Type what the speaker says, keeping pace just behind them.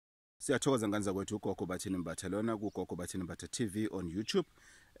Siyathokoza ngani zakwethu uGogo Bathini Mbatha lona kuGogo Bathini Mbatha TV on YouTube.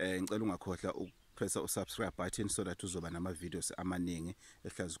 Ngicela ungakhohlwa ukupressa usubscribe button so that uzoba nama videos amaningi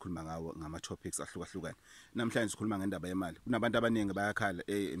ehlazi sikhuluma ngawo ngama topics ahlukahlukene. Namhlanje sikhuluma ngendaba yemali. Kunabantu abaningi bayakhala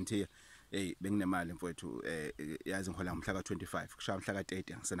Mthiya benginemali mfowethu yazi ngihola ngomhla ka25 kushaya umhla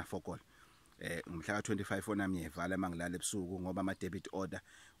ka30 ngisena fokola. Ngomhla ka25 onami ngiyevala mangilala ebusuku ngoba ama debit order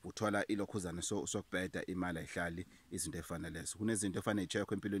uthola ilokhuzana sokubheda imali ayihlali izinto efana lezo. Kunezinto efana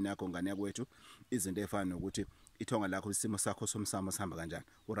icheck empilweni yakho ngane yakwethu, izinto efana nokuthi ithonga lakho isimo sakho somsamo sihamba kanjani.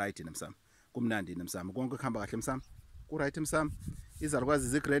 Uright nemsamo. Kumnandi nemsamo. Konke kuhamba kahle emsamo. Ku-right emsamo. Izalukwazi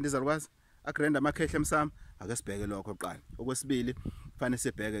izigrand izalukwazi. Agrand amakhehle emsamo. Ake sibheke lokho oqala. Okwesibili kufanele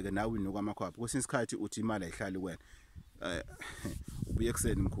sibheke ke nawe inuka amakhwapha. Kwesinye isikhathi uthi imali ayihlali kuwena. Ubuye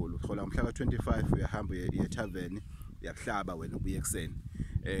ekseni mkhulu. Thola umhla ka25 uyahamba uye tavern uyakuhlaba wena ubuye ekseni.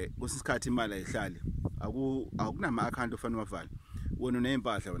 Kwesinye isikhathi imali ayihlali. Akunama account ofana wavala. Wena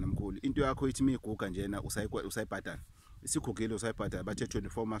unempahla wena mkhulu. Into yakho ithi miguga njena usayibhadala. Isigugile usayibhadala bathe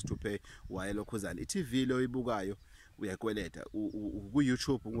 24 months to pay wayelokhuzana. iTV lo ibukayo uyakweleta ku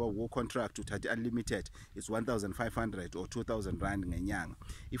YouTube ngo contract uthatha unlimited is 1500 or 2000 rand ngenyanga.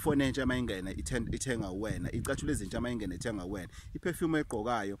 Ifone entsha mayingena ithenga wena, icatshule izinto amayingena ithenga wena. Iperfume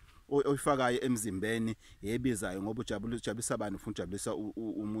egqokayo oyifakayo emzimbeni yebizayo ngoba ujabulisa abantu ufuna ujabulisa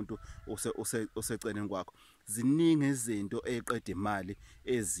umuntu oseceleni kwakho. Ziningi izinto eziqeda imali,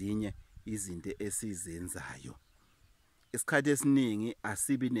 ezinye izinto esizenzayo. Isikhathi esiningi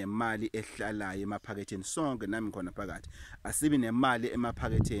asibi nemali ehlalayo emaphaketheni, sonke nami ngikhona phakathi. Asibi nemali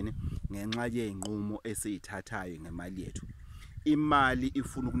emaphaketheni ngenxa yeinqumo esiyithathayo ngemali yethu. Imali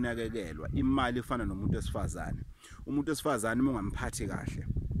ifuna ukunakekelwa. Imali ifana nomuntu wesifazane. Umuntu wesifazane uma ungamphathi kahle,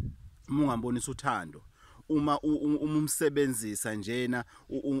 uma ungambonisa uthando, uma umsebenzisa njena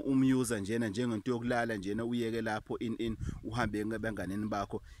umyuza njena njengento yokulala njena uyeke lapho uhambe ngebanganeni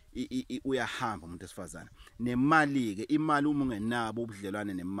bakho uyahamba umuntu esifazana. Nemali ke imali uma ungenabo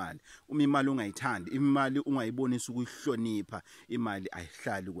ubudlelwane nemali, uma imali ungayithandi, imali ungayibonisa ukuhlonipha, imali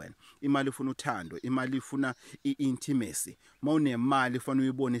ayihlali kuwena. Imali ifuna uthando, imali ifuna intimacy. Mawunemali ufana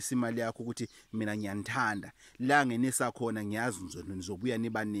uyibonisa imali yakho ukuthi mina ngiyanithanda, la ngenisa khona ngiyazi nizobuya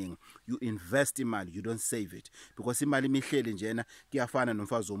nibaningi. You invest imali, you don't save it, because imali imihleli njena kuyafana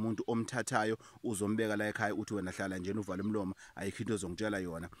nomfazi womuntu omthathayo uzombeka la ekhaya uthi wena hlala njena uvale umlomo ayikho into ozongitshela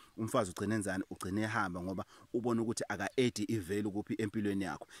yona. Umfazi ugcina enzani? Ugcina ehamba ngoba ubona ukuthi aka-add ivalue kuphi empilweni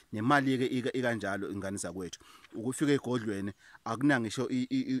yakho. Nemali ke ikanjalo ingane zakwethu. Ukufika egodlweni akunangisho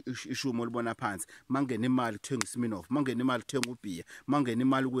ishumo libona phansi. Mangena imali kuthenga iSmirnoff, mangena imali kuthenga ubhiya, mangena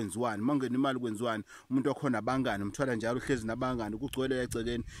imali kwenziwani, mangena imali kwenziwani. Umuntu wakhona abangani umthwala njalo uhlezi nabangani kugcwele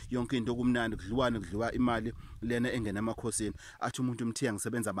ecekeni yonke into kumnandi kudliwa imali lena engena emakhosini. Athi umuntu Mthiya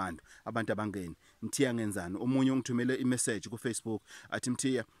ngisebenza abantu abangeni. Mthiya ngenzani? Omunye ungithumele imessage ku Facebook athi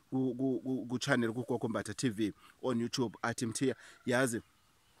Mthiya ku channel ku Gogo Bathini TV on YouTube athi Mthiya yazi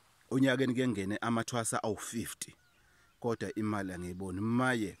unyakeni ngengene amathwasa awu50 kodwa imali angiyiboni.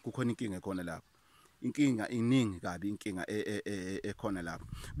 Maye kukhona inkinga ekhona lapho. Inkinga iningi kabi, inkinga ekhona lapho.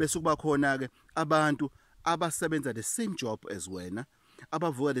 Bese kuba khona ke abantu abasebenza the same job as wena,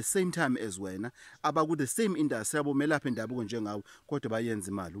 abavuka the same time as wena, abaku the same industry, abomelapha indabuko njengawe kodwa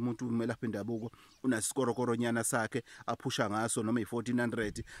bayenza imali. Umuntu umelapha indabuko unasikorokoro sakhe aphusha ngaso noma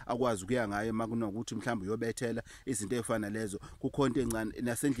i1400 akwazi ukuya ngayo makunokuthi mhlawumbe uyobethela izinto ezifana lezo. Kukhonto encane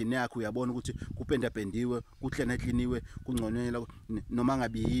nasendlini yakho uyabona ukuthi kupenda pendiwe, kuhlenehliniwe, kungconela noma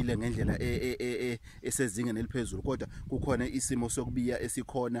ngabiyile ngendlela esezingeni eliphezulu kodwa kukhona isimo sokubiya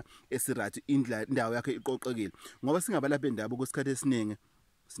esikhona esirathi indawo yakhe iqoqekile. Ngoba singabalapha indabuko isikhathi esiningi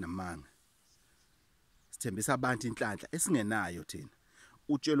sinamanga, sithembisa abantu inhlanhla esingenayo thina.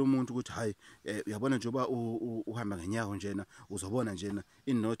 Utshela umuntu ukuthi hayi uyabona njengoba uhamba ngenyawo njena uzobona njena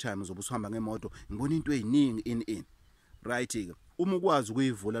in no time uzobe usihamba ngemoto, ngibona into eziningi in right ke. Uma ukwazi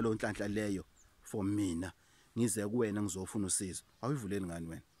ukuyivula lo nhlanhla leyo for mina ngize kuwena ngizofuna usizo, awuyivuleli ngani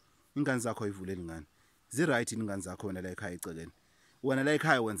wena? Ingane zakho ayivuleli ngani? Zi-right ingane zakho wena la ekhaya ecekeni. Wena la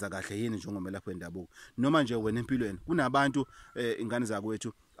ekhaya wenza kahle yini njengomelaphi wendabuko? Noma nje wena empilweni kunabantu ingane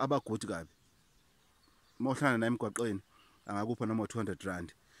zakwethu abagudi kabi. Mawuhlala naye emgwaqeni angakupha noma 200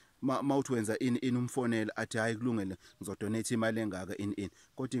 rand. Mawuthi wenza ini umfonela athi hayi kulungile ngizodonate imali engaka in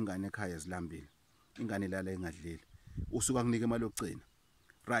kodwa ingane ekhaya zilambile. Ingane lala engadlile. Usuka kunike imali yokugcina.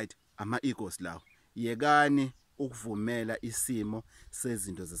 Right, ama egos lawo. Yekani ukuvumela isimo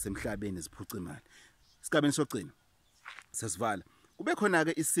sezinto zasemhlabeni ziphuca imali. Isigabeni sokugcina sesivala. Kube khona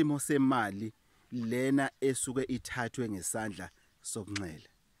ke isimo semali lena esuke ithathwe ngesandla sokunxele,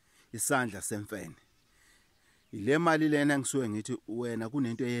 isandla semfene. Ile mali lena ngisuke ngithi wena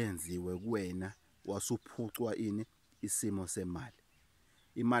kunento eyenziwe kuwena wasuphucwa ini isimo semali.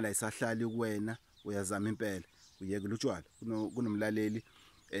 imali ayisahlali kuwena uyazama impela uyekela utshwala kunomlaleli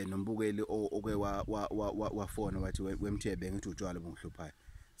nombukeli oke wafona wathi wemthebe ngithi utshwala bungihluphayo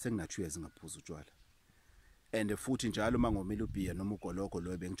sekuna 2 years ngaphuza utshwala and futhi njalo mangomile ubhiya noma ugoloko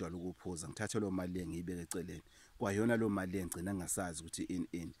lo bengijwayele ukuphuza ngithathe lo mali ngiyibeke eceleni kwayona lo mali engcina ngasazi ukuthi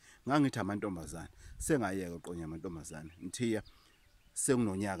ini ngangithi amantombazana sengayeka uqonya amantombazana ngithiya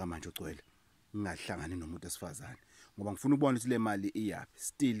senginonyaka manje ugcwele ngingahlangani nomuntu esifazane ngoba ngifuna ukubona ukuthi le mali iyapi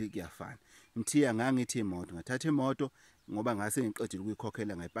still kuyafana ngithiya ngangithi imoto ngathatha imoto ngoba ngase ngiqedile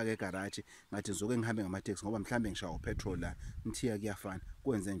ukuyikhokhela ngayipaka egarage ngathi ngizoke ngihambe ngama-taxi ngoba mhlambe ngishaya upetrol la ngithiya kuyafana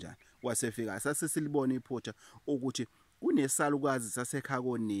kwenze njani wasefika sasesilibona iphutha ukuthi kunesalukazi sasekhaya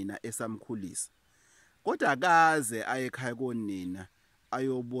konina esamkhulisa kodwa akaze ayekhaya konina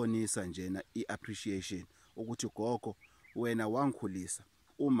ayobonisa njena iappreciation ukuthi gogo wena wangikhulisa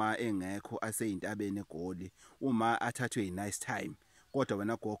uma engekho aseyintabeni egoli uma athathwe i-nice time kodwa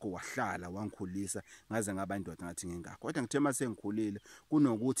wena gogo wahlala wangikhulisa ngaze ngabandoda ngathi ngingakho kodwa ngithe mase ngikhulile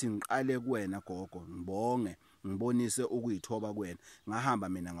kunokuthi ngiqale kuwena gogo ngibonge ngibonise ukuyithoba kuwena ngahamba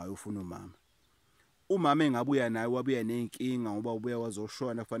mina ngayofuna umama engabuya naye wabuya nenkinga ngoba ubuya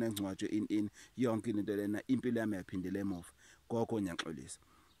wazoshona kufanele ngcwatshwe ini yonke into lena impilo yami yaphindela emuva gogo ngiyaxolisa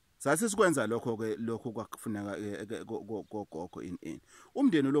sase sikwenza lokho kwakufuneka gogo ini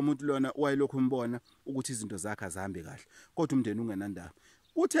umndeni lo muntu lona wayelokhu umbona ukuthi izinto zakhe azihambi kahle kodwa umndeni ungenandaba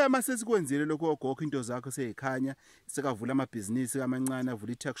uthe mase sikwenzile lokho gogo into zakho seyikhanya sekavula amabhizinisi amancane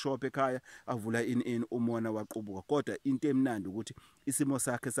avula i-tech shop ekhaya avula ini umona waqubuka kodwa into emnandi ukuthi isimo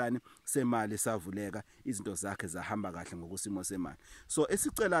sakhe sani semali savuleka izinto zakhe zahamba kahle ngokusimo semali so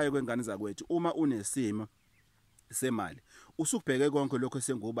esicelayo kwengane zakwethu uma unesimo semali usubheke konke lokho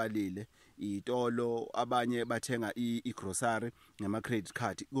esengobalile itolo abanye bathenga igrocery ngama credit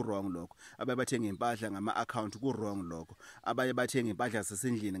card ku wrong lokho abaye bathenga impahla ngama account ku wrong lokho abaye bathenga impahla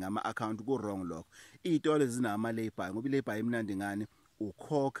zasendlini ngama account ku wrong lokho itolo zinama labor ngoba ilabor imnandi ngani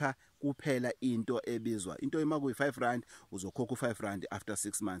ukhokha kuphela into ebizwa into ema kuyi5 rand uzokhokha u5 rand after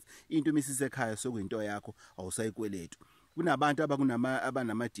 6 months into imisise ekhaya sokuyinto yakho awusayikweletu kunabantu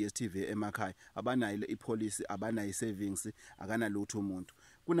abanama DStv emakhaya abanayo ipolicy abanayo savings akanalutho umuntu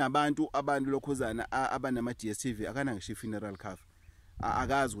kunabantu lokhuzana abanama DStv akana ngisho funeral cover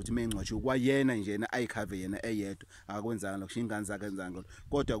akazi ukuthi mengcwatshwe kwayena njena ayikhave yena eyedwa akakwenzanga lokusho ingane zakhe enzanga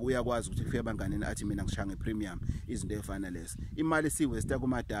kodwa kuyakwazi ukuthi kufike abanganeni athi mina ngishanga ipremium izinto ezifana lezi imali siwesta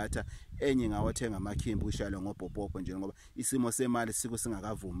kuma data enye ngawathenga amakhimbi ushalo ngobhobhobho nje ngoba isimo semali siko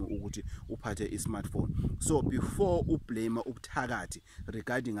singakavumi ukuthi uphathe ismartphone so before ublame ubuthakathi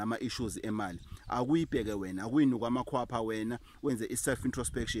regarding ama issues emali akuyibheke wena akuyinuka amakhwapha wena wenze iself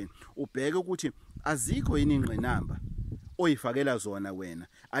introspection ubheke ukuthi azikho yini ingqinamba oyifakela zona wena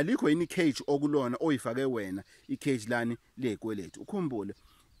alikho yini cage okulona oyifake wena icage lani lezikweletu ukhumbule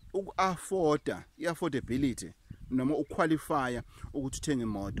i-affordability noma uqualifya ukuthi uthenge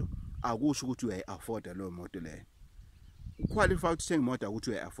imoto akusho ukuthi uyayi-afforda leyo moto leyo uqualify ukuthi uthenge imoto ukuthi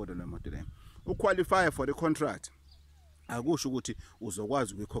uyayi-afforda leyo moto leyo uqualify for the contract akusho ukuthi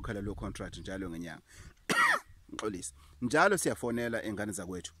uzokwazi ukuyikhokhela leyo contract njalo ngenyanga ngixolisa njalo siyafonela engane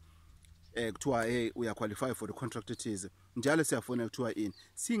zakwethu kuthiwa hey uyaqualify for the contract ethize njalo siyafuna kuthiwa ini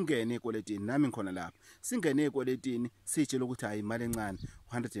singene ekweletini nami ngikhona lapha singene ekweletini sitshela ukuthi hayi imali encane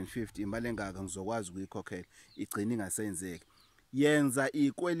 150 imali engaka ngizokwazi ukuyikhokhela igcina ingasenzeki yenza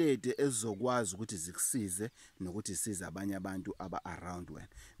ikwelede ezizokwazi ukuthi zikusize nokuthi isize abanye abantu aba around wena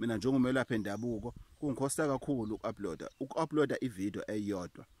mina njengomelaphi endabuko kungikhosta kakhulu ukuuploada ivideo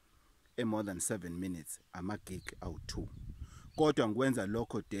eyodwa more than 7 minutes ama-gig awu2 kodwa ngikwenza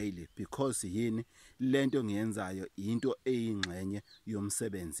lokho daily because yini lento ngiyenzayo into eyingxenye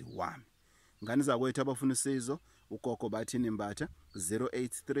yomsebenzi wami ngane zakwethu abafuna usizo uGogo Bathini Mbatha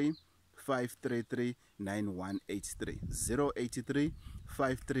 083 533 9183 083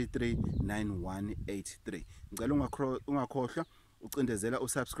 533 9183 ngicela ungakhohlwa ucindezela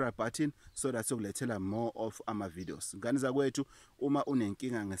usubscribe button so that sokulethela more of ama videos ngane zakwethu uma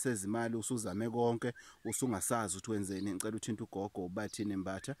unenkinga ngesezimali usuzame konke usungasazi ukuthi wenzeni ngicela uthinte uGogo Bathini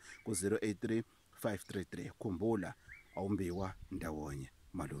Mbatha ku 083 533 khumbula awumbiwa ndawonye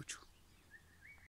malutho.